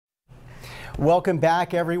Welcome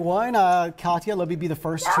back, everyone. Katia, let me be the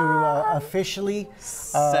first to officially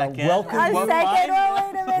welcome you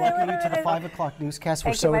to the 5 o'clock newscast.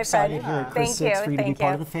 We're so excited here at KRIS 6 for you to be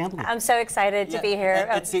part of the family. I'm so excited to be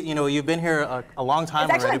here. You know, you've been here a long time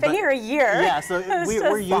already. Actually, I've been here a year. Yeah, so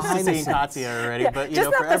we're used to seeing Katia already, but you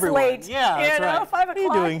know, for everyone. Late, yeah, that's right. 5 o'clock. What are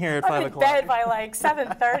you doing here at 5 o'clock? I'm in bed by like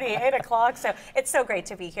 7:30, 8 o'clock. So it's so great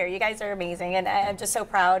to be here. You guys are amazing, and I'm just so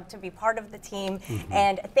proud to be part of the team.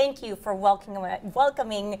 And thank you for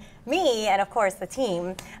welcoming me and, of course, the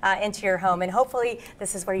team into your home. And hopefully,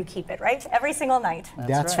 this is where you keep it, right? Every single night.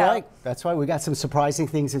 That's right. That's right. We got some surprising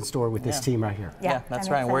things in store with this team right here. Yeah, that's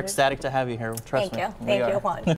right. We're ecstatic to have you here. Trust me. Thank you. Thank you, Juan.